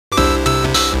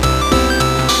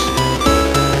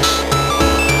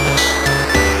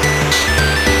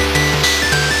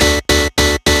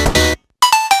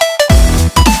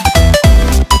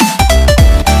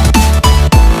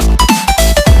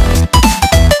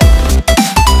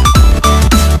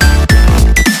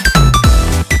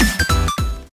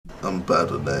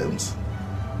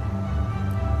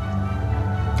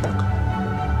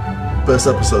Best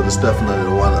episode is definitely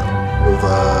the one with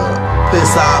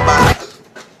KSI back.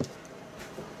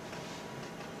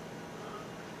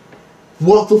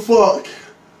 What the fuck?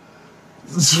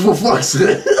 For fuck's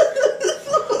sake.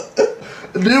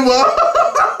 New one?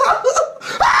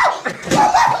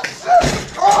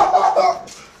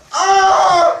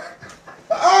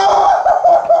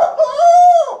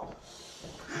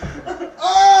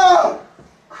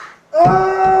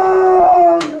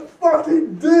 You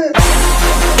fucking dick!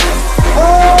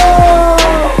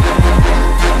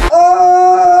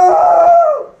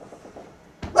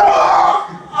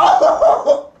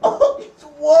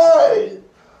 Why?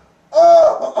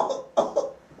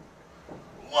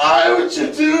 Why would you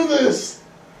do this?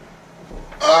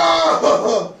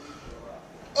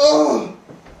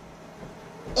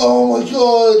 Oh my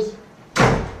god.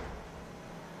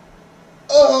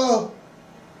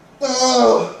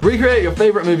 Recreate your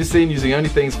favorite movie scene using only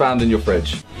things found in your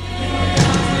fridge.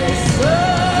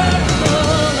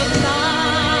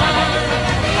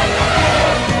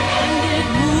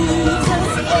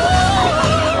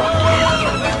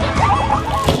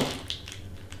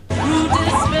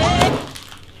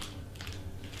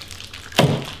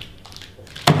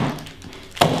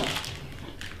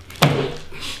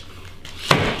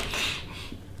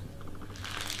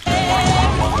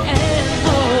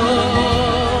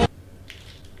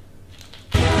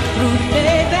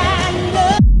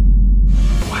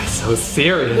 So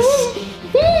serious.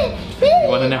 You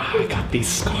wanna know how I got these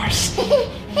scars?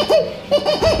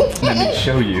 Let me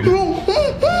show you.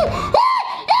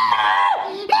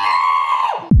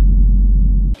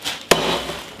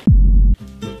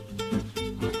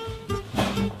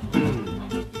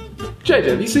 JJ,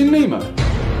 have you seen Nemo?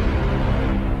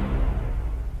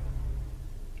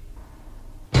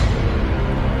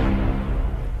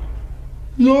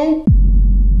 No.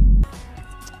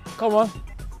 Come on.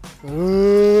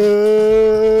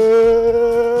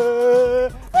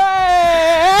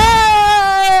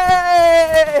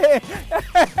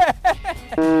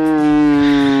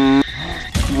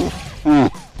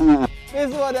 This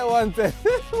is what I wanted.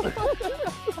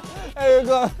 There you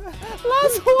go.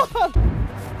 Last one.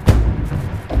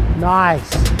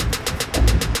 Nice.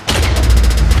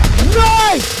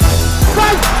 Nice.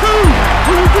 That's two.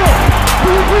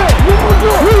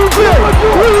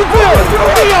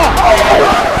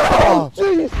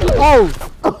 Oh,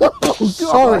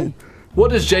 sorry. What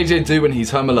does JJ do when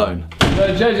he's home alone?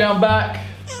 So JJ, I'm back.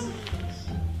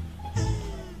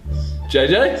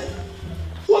 JJ?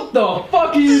 What the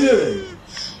fuck are you doing?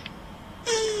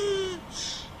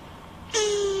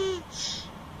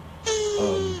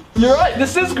 You're right,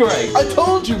 this is great. I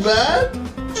told you, man.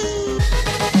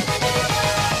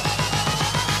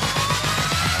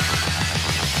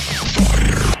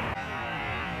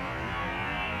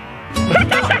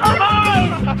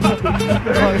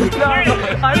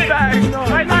 I'm back.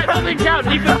 Wait, that doesn't count.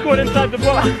 You can score inside the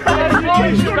box.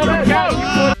 Doesn't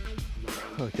count.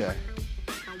 Okay.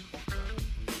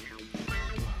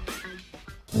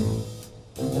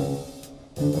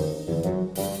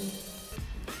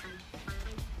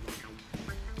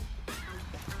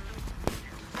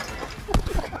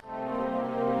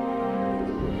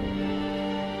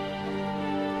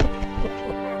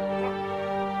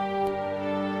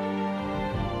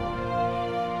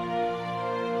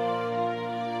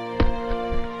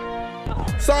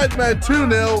 Sideman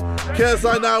 2-0.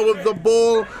 KSI now with the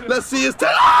ball. Let's see his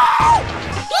tail. Oh!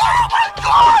 Oh my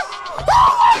god!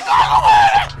 Oh my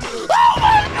god! Oh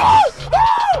my god!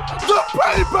 Oh! The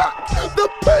payback! The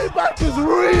payback is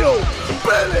real!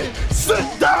 Billy,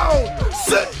 sit down!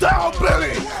 Sit down,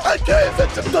 Billy! And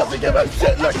KSI just doesn't give a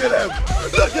shit. Look at him!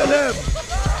 Look at him!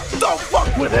 Don't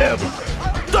fuck with him!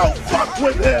 Don't fuck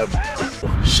with him!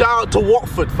 Shout out to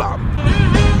Watford, fam.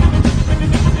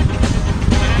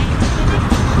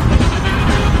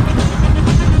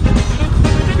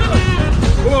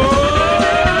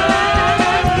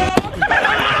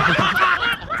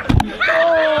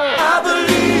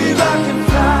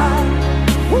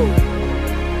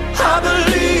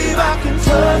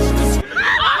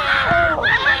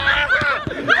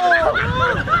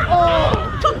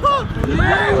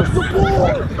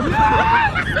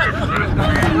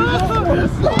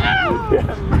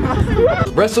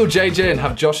 Wrestle JJ and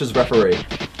have Josh as referee. 1,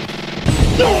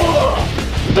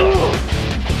 2,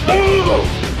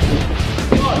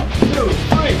 3.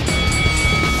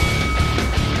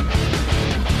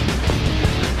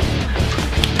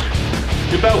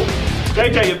 Your belt.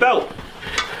 JJ, your belt.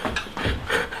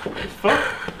 Fuck.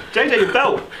 JJ, your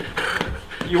belt.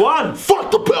 You won. Fuck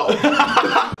the belt.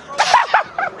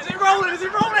 Is it rolling? Is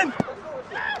it rolling?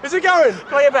 Is it going?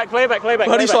 Play it back, play it back, play it back.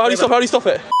 How do you stop? How do you stop? How do you stop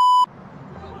it?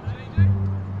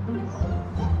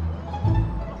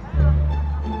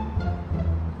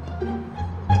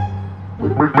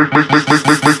 Make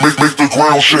the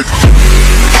ground shake.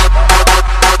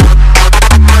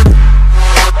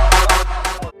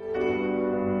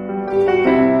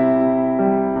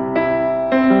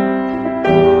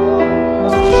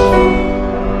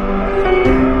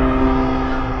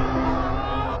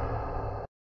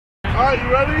 Alright, you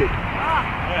ready?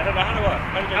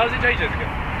 How's it changed again?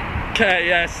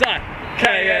 KSI,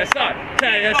 KSI,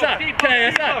 KSI,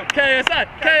 KSI, KSI,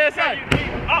 KSI.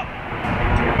 Up!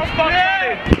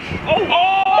 Yeah. Oh! Oh!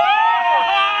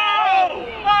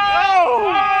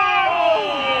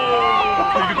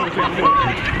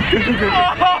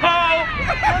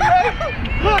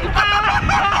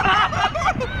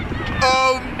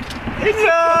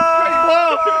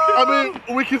 I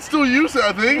mean, we can still use it,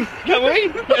 I think. Can we?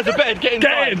 There's a bed. Get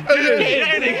inside.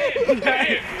 Get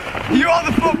in. You are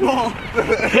the football.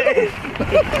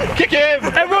 Kick him.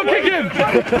 Everyone kick him.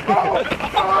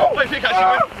 Wait, Vic actually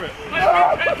went for it.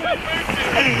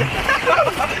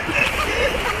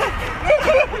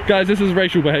 Guys, this is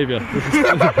racial behaviour.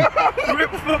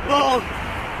 Rip football.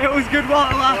 It was good while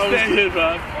it lasted. That was good,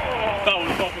 man. That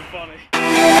was fucking funny.